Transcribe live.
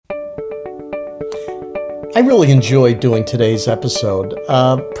I really enjoyed doing today's episode,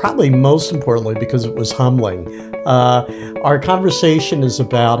 probably most importantly because it was humbling. Our conversation is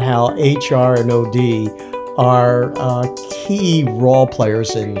about how HR and OD are key role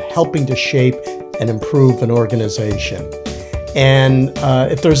players in helping to shape and improve an organization. And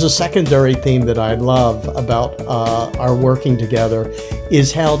if there's a secondary theme that I love about our working together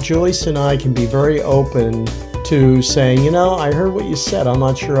is how Joyce and I can be very open to saying, you know, I heard what you said, I'm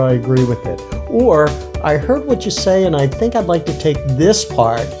not sure I agree with it. Or I heard what you say and I think I'd like to take this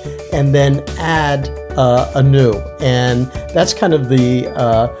part and then add anew. And that's kind of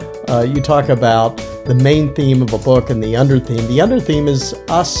you talk about the main theme of a book and the under theme. The under theme is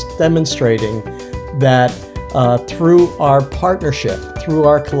us demonstrating that through our partnership, through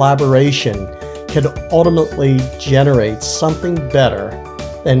our collaboration, can ultimately generate something better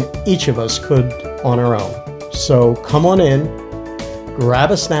than each of us could on our own. So come on in,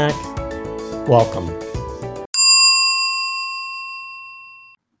 grab a snack, welcome.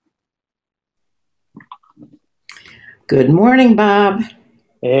 Good morning, Bob.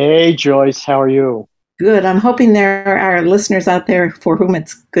 Hey, Joyce, how are you? Good. I'm hoping there are listeners out there for whom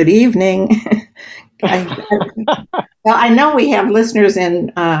it's good evening. Well, I know we have listeners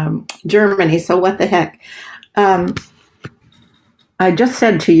in Germany, so what the heck. I just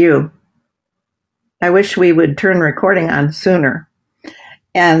said to you, I wish we would turn recording on sooner.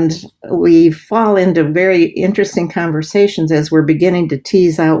 And we fall into very interesting conversations as we're beginning to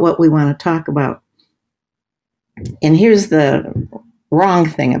tease out what we want to talk about. And here's the wrong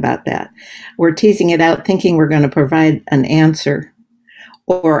thing about that. We're teasing it out thinking we're going to provide an answer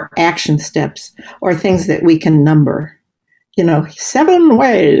or action steps or things that we can number. You know, 7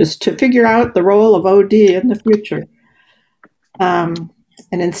 ways to figure out the role of OD in the future. And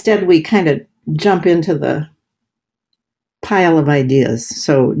instead we kind of jump into the pile of ideas.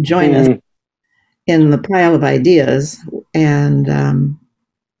 So join us in the pile of ideas, and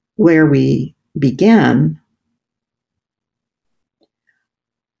where we began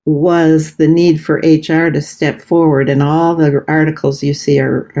was the need for HR to step forward, and all the articles you see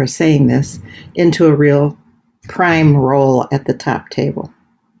are saying this, into a real prime role at the top table.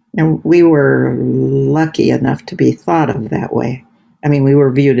 And we were lucky enough to be thought of that way. I mean, we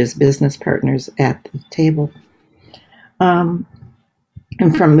were viewed as business partners at the table. And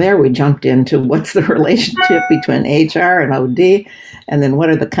from there, we jumped into what's the relationship between HR and OD, and then what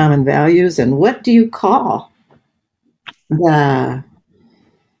are the common values, and what do you call the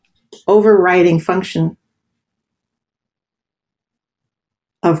overriding function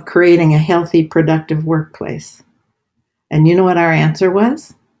of creating a healthy, productive workplace? And you know what our answer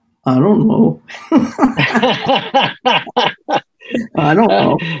was? I don't know. I don't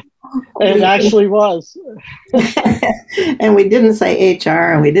know. It actually was. And we didn't say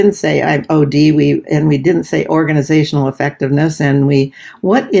HR, and we didn't say OD, and we didn't say organizational effectiveness, and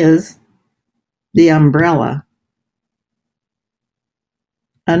what is the umbrella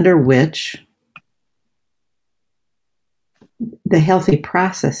under which the healthy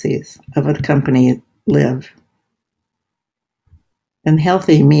processes of a company live? And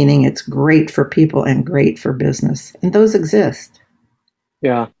healthy meaning it's great for people and great for business. And those exist.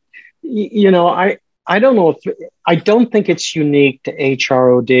 Yeah. You know, I don't know I don't think it's unique to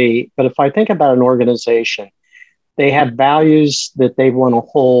HROD, but if I think about an organization, they have values that they want to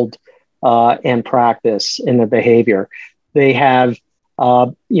hold and practice in their behavior. They have,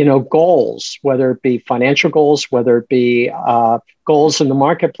 goals, whether it be financial goals, whether it be goals in the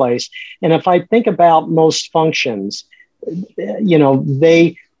marketplace. And if I think about most functions,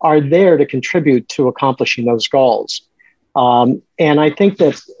 they are there to contribute to accomplishing those goals. And I think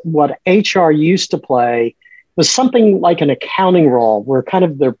that what HR used to play was something like an accounting role, where kind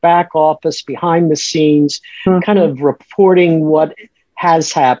of their back office, behind the scenes, kind of reporting what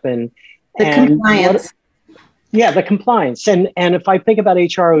has happened. The compliance. The compliance. And if I think about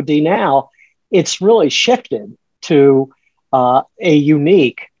HROD now, it's really shifted to a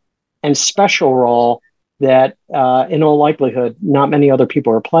unique and special role that in all likelihood, not many other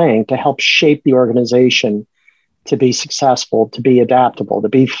people are playing to help shape the organization to be successful, to be adaptable, to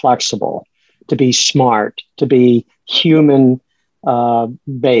be flexible, to be smart, to be human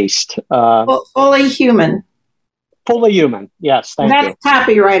based. Fully human. Fully human, yes, thank you. That's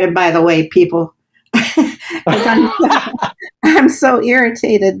copyrighted, by the way, people. I'm so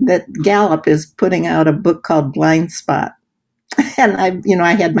irritated that Gallup is putting out a book called Blind Spot. And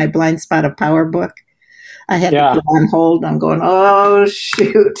I had my Blind Spot of Power book. I had to put on hold. I'm going, oh,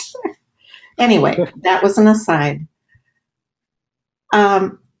 shoot. Anyway, that was an aside.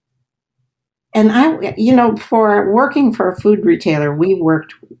 And for working for a food retailer, we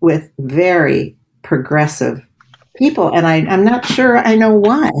worked with very progressive people. And I'm not sure I know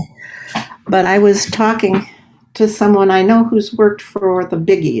why, but I was talking to someone I know who's worked for the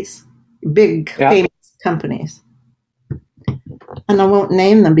biggies, big famous companies. And I won't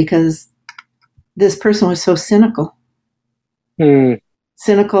name them because this person was so cynical.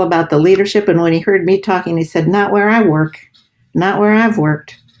 Cynical about the leadership. And when he heard me talking, he said, not where I work, not where I've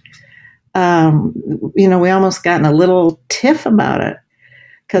worked. We almost got in a little tiff about it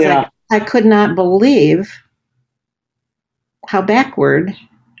because I could not believe how backward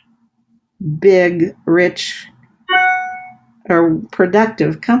big, rich, or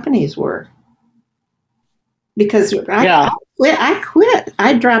productive companies were. Because I quit.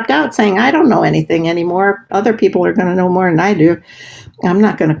 I dropped out saying, I don't know anything anymore. Other people are going to know more than I do. I'm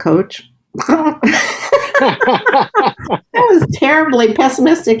not going to coach. I was terribly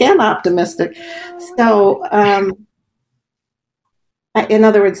pessimistic and optimistic. So, in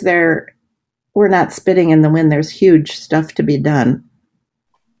other words, we're not spitting in the wind. There's huge stuff to be done.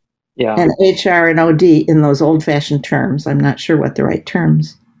 Yeah. And HR and OD in those old-fashioned terms, I'm not sure what the right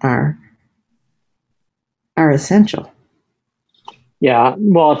terms are essential. Yeah.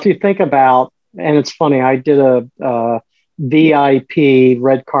 Well, if you think about, and it's funny, I did a VIP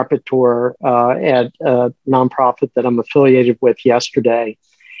red carpet tour at a nonprofit that I'm affiliated with yesterday.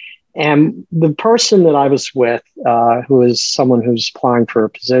 And the person that I was with, who is someone who's applying for a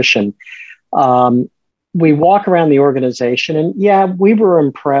position, we walk around the organization and we were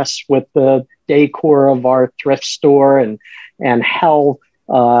impressed with the decor of our thrift store and how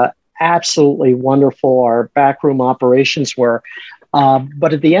absolutely wonderful our backroom operations were.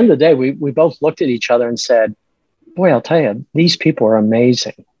 But at the end of the day, we both looked at each other and said, boy, I'll tell you, these people are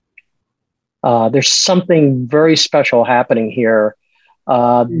amazing. There's something very special happening here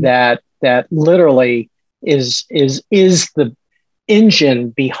that literally is the engine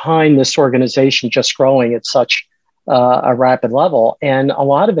behind this organization just growing at such a rapid level. And a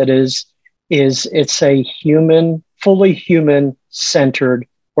lot of it is it's a fully human-centered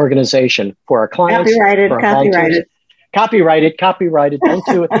organization for our clients. Copyrighted. Don't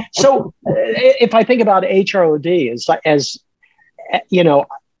do it. So if I think about HROD as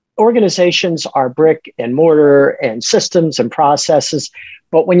organizations are brick and mortar and systems and processes,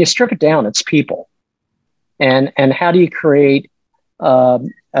 but when you strip it down, it's people. And how do you create a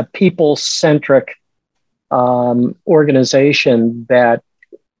people-centric organization that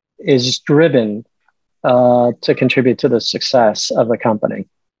is driven to contribute to the success of the company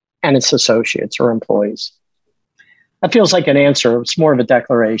and its associates or employees? That feels like an answer. It's more of a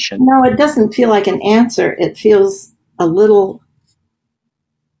declaration. No, it doesn't feel like an answer. It feels a little,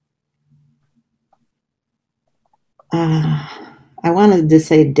 I wanted to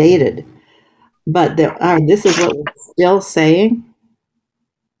say dated, but this is what we're still saying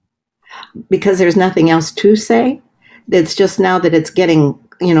because there's nothing else to say. It's just now that it's getting,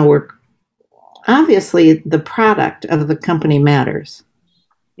 we're obviously the product of the company matters.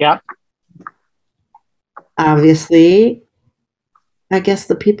 Yeah. Obviously, I guess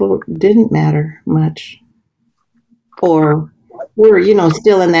the people didn't matter much. Or we're,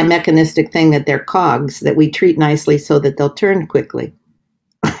 still in that mechanistic thing that they're cogs that we treat nicely so that they'll turn quickly.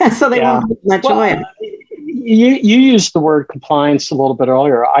 So they won't put much oil. You used the word compliance a little bit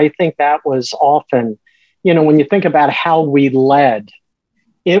earlier. I think that was often, when you think about how we led,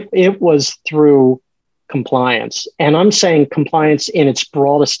 it was through compliance. And I'm saying compliance in its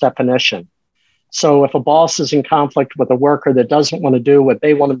broadest definition. So if a boss is in conflict with a worker that doesn't want to do what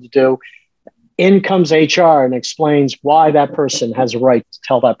they want him to do, in comes HR and explains why that person has a right to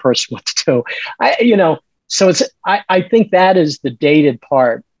tell that person what to do. So I think that is the dated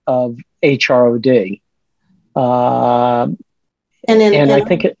part of HROD. I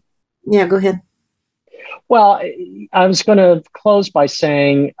think it. Yeah, go ahead. Well, I was going to close by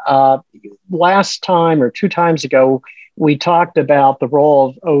saying last time or 2 times ago, we talked about the role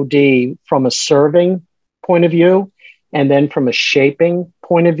of OD from a serving point of view and then from a shaping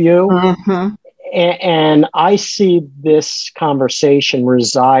point of view. Mm-hmm. And I see this conversation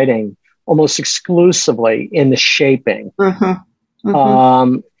residing almost exclusively in the shaping. Mm-hmm.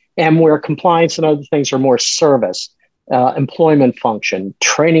 Mm-hmm. And where compliance and other things are more service, employment function,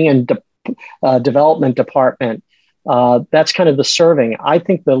 training and development department. That's kind of the serving. I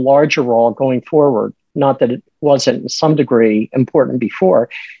think the larger role going forward, not that it wasn't in some degree important before,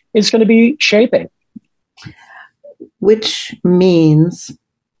 is going to be shaping. Which means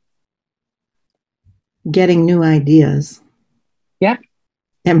getting new ideas. Yeah.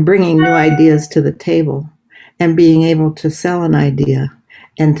 And bringing new ideas to the table and being able to sell an idea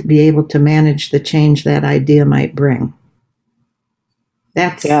and to be able to manage the change that idea might bring.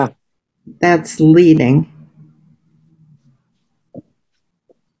 That's That's leading.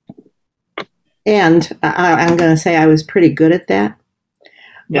 And I'm going to say I was pretty good at that,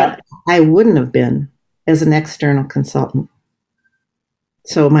 Yeah. but I wouldn't have been as an external consultant.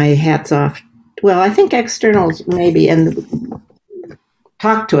 So my hat's off. Well, I think externals maybe, and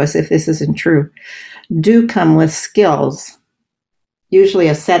talk to us if this isn't true, do come with skills, usually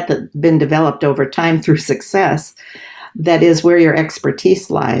a set that's been developed over time through success, that is where your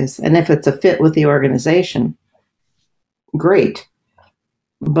expertise lies. And if it's a fit with the organization, great.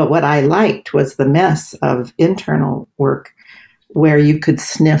 But what I liked was the mess of internal work where you could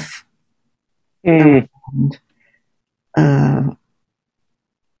sniff around. And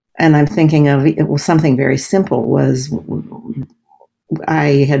I'm thinking of something very simple was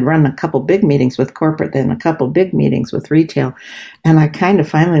I had run a couple big meetings with corporate and a couple big meetings with retail. And I kind of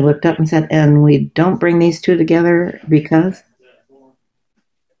finally looked up and said, and we don't bring these two together because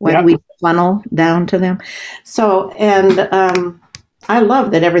when we funnel down to them. So, and I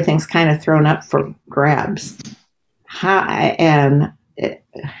love that everything's kind of thrown up for grabs. And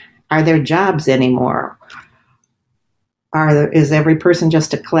are there jobs anymore? Is every person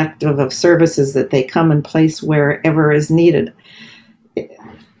just a collective of services that they come and place wherever is needed?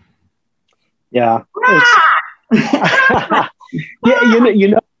 Yeah.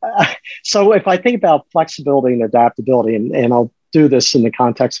 Yeah. So if I think about flexibility and adaptability, and I'll do this in the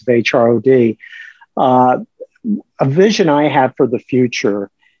context of HROD, a vision I have for the future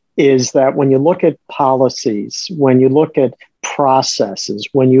is that when you look at policies, when you look at processes,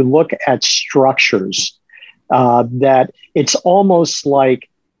 when you look at structures, that it's almost like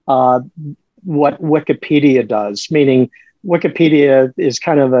what Wikipedia does, meaning Wikipedia is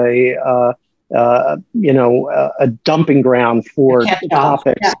kind of a dumping ground for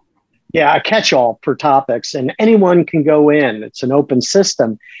topics. Yeah, a catch-all for topics, and anyone can go in. It's an open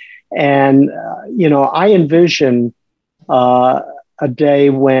system. And, I envision a day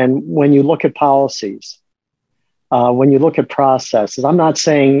when you look at policies, when you look at processes. I'm not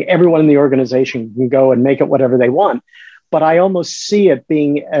saying everyone in the organization can go and make it whatever they want, but I almost see it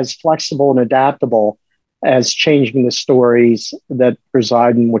being as flexible and adaptable as changing the stories that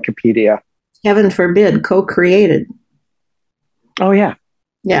reside in Wikipedia. Heaven forbid, co-created. Oh, yeah.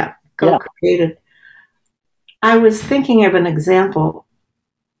 Yeah, co-created. Yeah. I was thinking of an example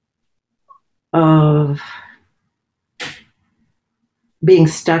of being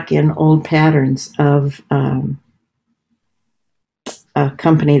stuck in old patterns of a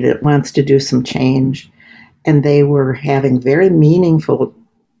company that wants to do some change, and they were having very meaningful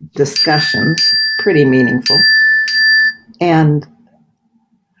discussions, pretty meaningful, and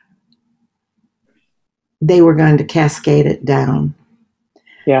they were going to cascade it down.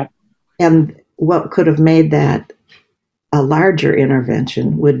 Yeah. And what could have made that a larger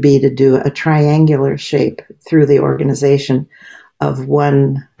intervention would be to do a triangular shape through the organization of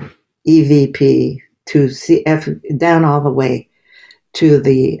one EVP to CF down all the way to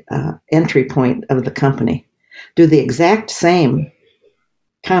the entry point of the company. Do the exact same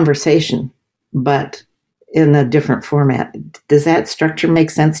conversation, but in a different format. Does that structure make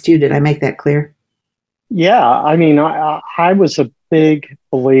sense to you? Did I make that clear? Yeah. I mean, I was a big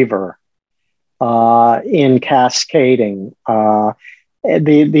believer in cascading.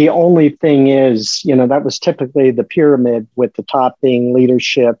 The only thing is, that was typically the pyramid, with the top being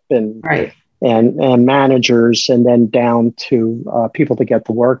leadership and right. and managers, and then down to people to get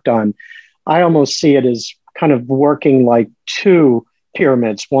the work done. I almost see it as kind of working like two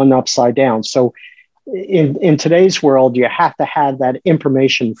pyramids, one upside down. So in today's world, you have to have that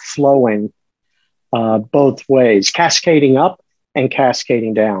information flowing both ways, cascading up and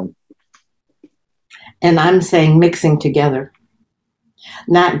cascading down. And I'm saying mixing together,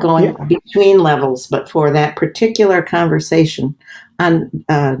 not going between levels, but for that particular conversation on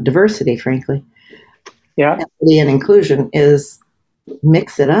diversity, frankly. Yeah. Equity and inclusion is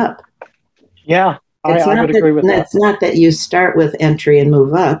mix it up. Yeah, I would agree with that. It's not that you start with entry and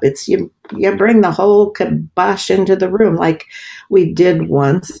move up. It's you bring the whole kibosh into the room, like we did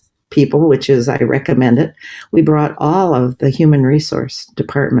once, people, which is, I recommend it. We brought all of the human resource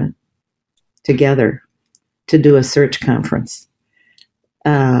department together to do a search conference.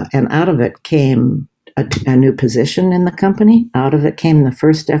 And out of it came a new position in the company. Out of it came the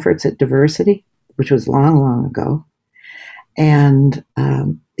first efforts at diversity, which was long, long ago. And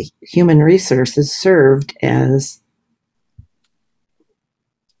human resources served as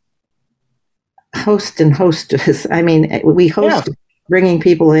host and hostess. I mean, we hosted, bringing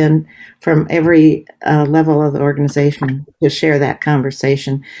people in from every level of the organization to share that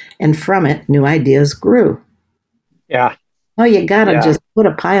conversation. And from it, new ideas grew. Yeah. Oh, you got to Yeah. just put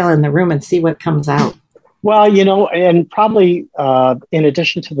a pile in the room and see what comes out. Well, and probably in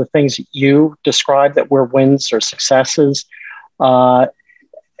addition to the things you described that were wins or successes,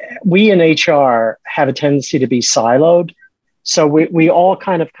 we in HR have a tendency to be siloed. So we all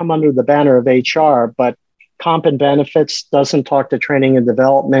kind of come under the banner of HR, but comp and benefits doesn't talk to training and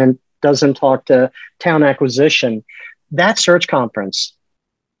development, doesn't talk to talent acquisition. That search conference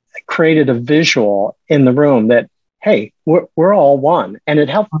created a visual in the room that, hey, we're all one. And it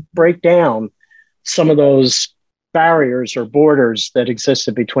helped break down some of those barriers or borders that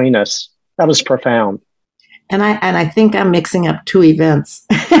existed between us. That was profound. And I think I'm mixing up two events.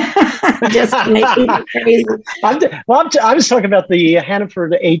 Just making it crazy. I was talking about the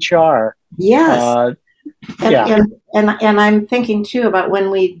Hannaford HR. Yes. Yeah. And I'm thinking too about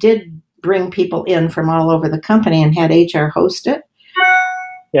when we did bring people in from all over the company and had HR host it.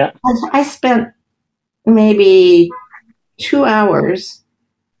 Yeah. I spent maybe 2 hours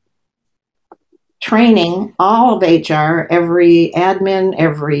training all of HR, every admin,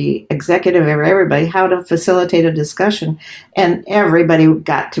 every executive, everybody, how to facilitate a discussion. And everybody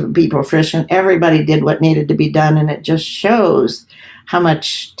got to be proficient. Everybody did what needed to be done. And it just shows how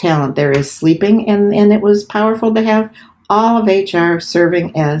much talent there is sleeping. And it was powerful to have all of HR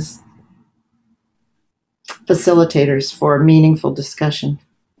serving as facilitators for meaningful discussion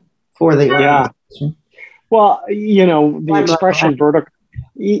for the organization. Yeah. Well, the expression vertical.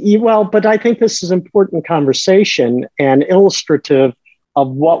 Well, but I think this is important conversation and illustrative of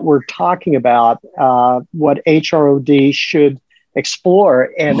what we're talking about, what HROD should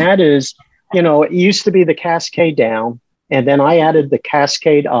explore. And that is, it used to be the cascade down, and then I added the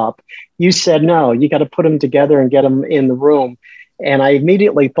cascade up. You said, no, you got to put them together and get them in the room. And I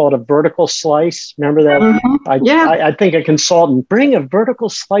immediately thought of vertical slice. Remember that? Mm-hmm. I think a consultant, bring a vertical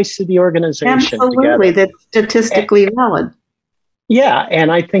slice to the organization. Absolutely, together. That's statistically valid. Yeah,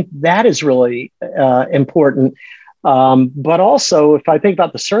 and I think that is really important. But also, if I think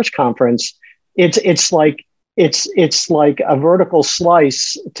about the search conference, it's like a vertical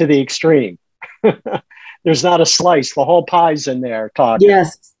slice to the extreme. There's not a slice; the whole pie's in there talking.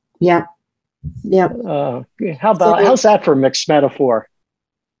 Yes. Yep. Yep. How's that for a mixed metaphor?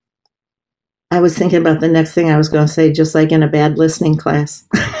 I was thinking about the next thing I was going to say, just like in a bad listening class.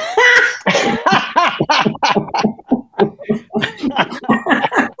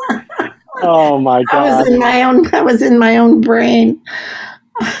 Oh my God! I was in my own brain.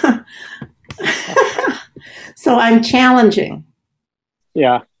 So I'm challenging.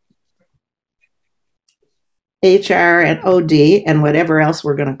 Yeah. HR and OD and whatever else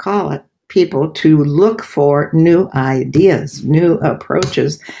we're going to call it, people to look for new ideas, new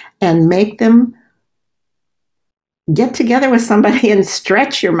approaches, and make them get together with somebody and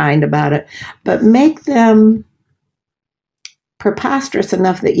stretch your mind about it, but make them preposterous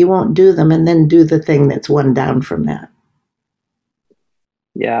enough that you won't do them and then do the thing that's one down from that.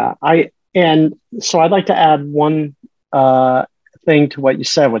 Yeah. And so I'd like to add one thing to what you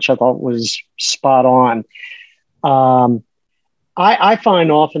said, which I thought was spot on. I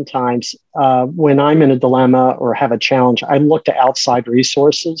find oftentimes when I'm in a dilemma or have a challenge, I look to outside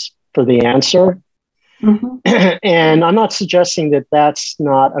resources for the answer. Mm-hmm. And I'm not suggesting that that's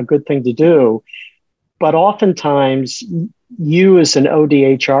not a good thing to do, but oftentimes you as an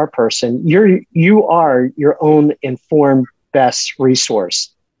ODHR person, you are your own informed best resource.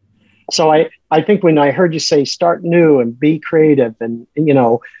 So I think when I heard you say start new and be creative and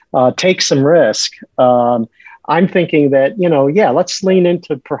take some risk, I'm thinking that let's lean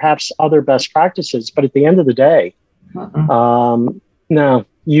into perhaps other best practices. But at the end of the day, no,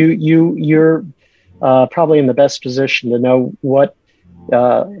 you're probably in the best position to know what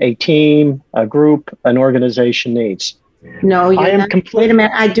a team, a group, an organization needs. No, you're not. Wait a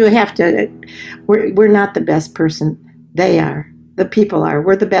minute. I do have to. We're not the best person. They are. The people are.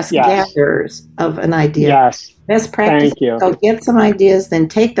 We're the best gatherers of an idea. Yes. Best practice. Thank you. So get some ideas, then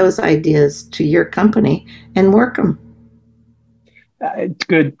take those ideas to your company and work them.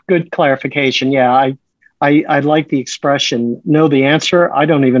 Good clarification. Yeah, I like the expression, know the answer. I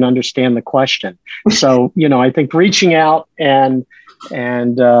don't even understand the question. So, I think reaching out and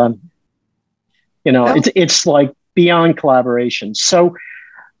it's like beyond collaboration. So,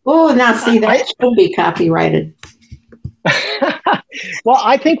 now see, that should be copyrighted. Well,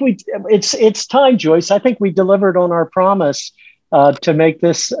 I think it's time, Joyce. I think we delivered on our promise to make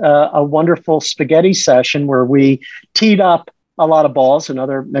this a wonderful spaghetti session where we teed up a lot of balls,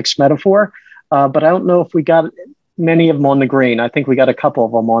 another mixed metaphor. But I don't know if we got many of them on the green. I think we got a couple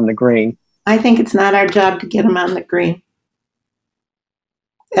of them on the green. I think it's not our job to get them on the green.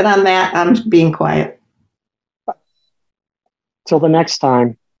 And on that, I'm being quiet. Till the next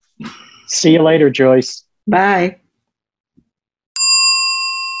time. See you later, Joyce. Bye.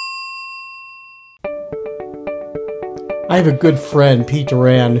 I have a good friend, Pete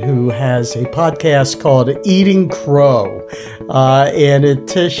Duran, who has a podcast called Eating Crow, and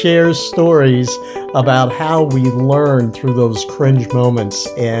it shares stories about how we learn through those cringe moments.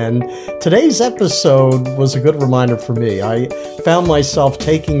 And today's episode was a good reminder for me. I found myself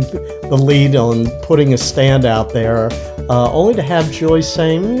taking the lead on putting a stand out there, only to have Joyce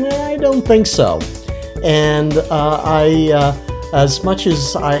saying, I don't think so. And as much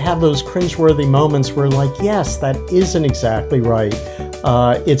as I have those cringeworthy moments where like, yes, that isn't exactly right,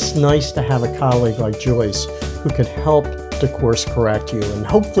 it's nice to have a colleague like Joyce who could help to course correct you. And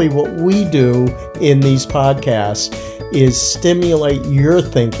hopefully what we do in these podcasts is stimulate your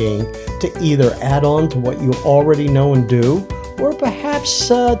thinking to either add on to what you already know and do, or perhaps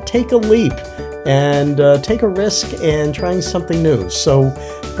take a leap and take a risk in trying something new. So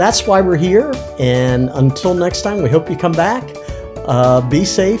that's why we're here. And until next time, we hope you come back. Be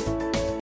safe,